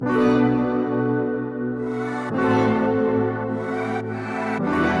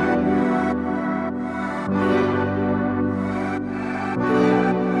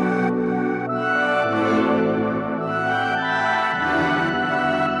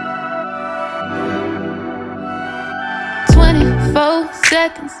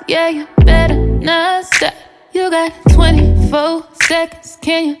Seconds, yeah, you better not stop. You got 24 seconds,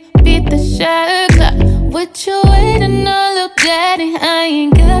 can you beat the shot clock? What you waiting on, little daddy? I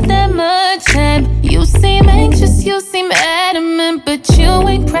ain't got that much time. You seem anxious, you seem adamant, but you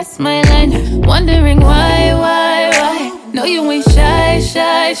ain't pressed my line. Wondering why? No, you ain't shy.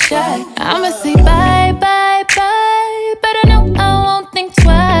 I'ma say bye, but I know I won't think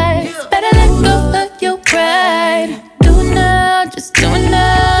twice. Better let go of your pride. Just do it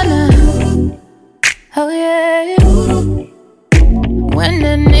now. Oh yeah. When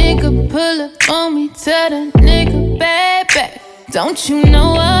that nigga pull up on me, tell that nigga back. Don't you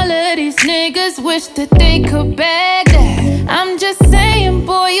know all of these niggas wish that they could bag that? I'm just saying,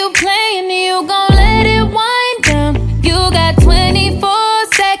 boy, you playing, you gon' let it wind down. You got 24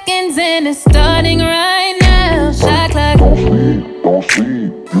 seconds and it's starting right now. Shot clock. Don't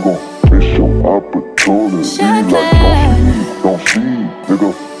sleep, you gon' miss your opportunity. Shot clock. Don't sleep,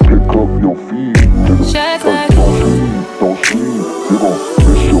 nigga, pick up your feet, nigga. Shot clock. Don't sleep, you gon'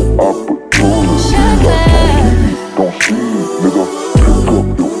 miss your opportunity. Shot clock. Don't sleep, nigga, pick up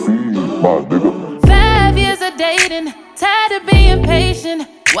your feet, my nigga. 5 years of dating, tired of being patient.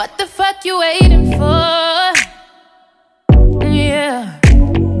 What the fuck you waiting for? Yeah,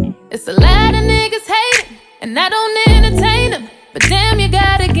 it's a lot of niggas hating, and I don't entertain them. But damn, you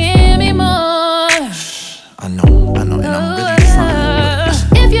gotta give me more. I know, and I'm really trying.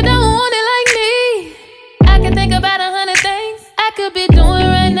 If you don't want it like me, I can think about 100 things I could be doing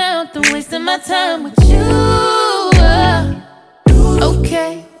right now. Than wasting my time with you.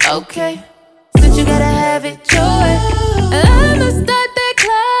 Okay, since you gotta have it your way, I'ma start that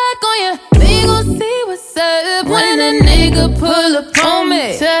clock on you. We gon' see what's up when a nigga pull up on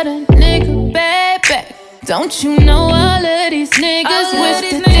me. Tell the nigga back. Don't you know all of these niggas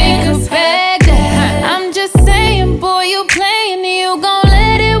wish that they could bag that? I'm just saying, boy, you playing, you gon'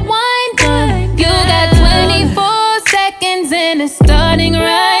 let it wind down. You got 24 seconds and it's starting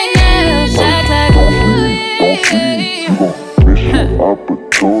right now. Shot clock. Don't sleep, you gon' miss your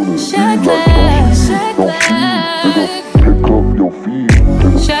opportunity. Shot clock. Nigga, pick up your feet,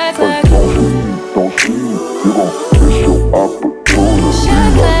 nigga. Shot clock. Don't sleep, you gon' miss your opportunity. Shot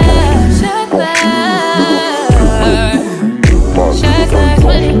clock. Shot clock.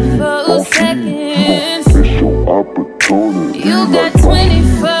 24 seconds. Miss your opportunity. You got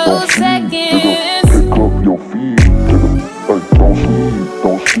 24 seconds. Pick up your feet, nigga.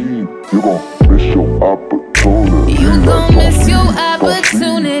 Don't sleep, you gon' miss your opportunity. You gon' miss your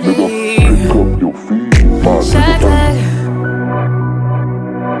opportunity. Pick up your feet, my Shot clock.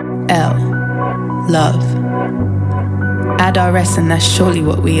 L. Love. Add RS and that's surely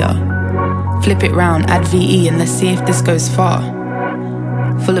what we are. Flip it round, add VE and let's see if this goes far.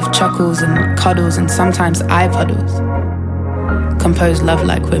 Full of chuckles and cuddles and sometimes eye puddles. Compose love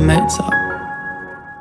like we're Mozart.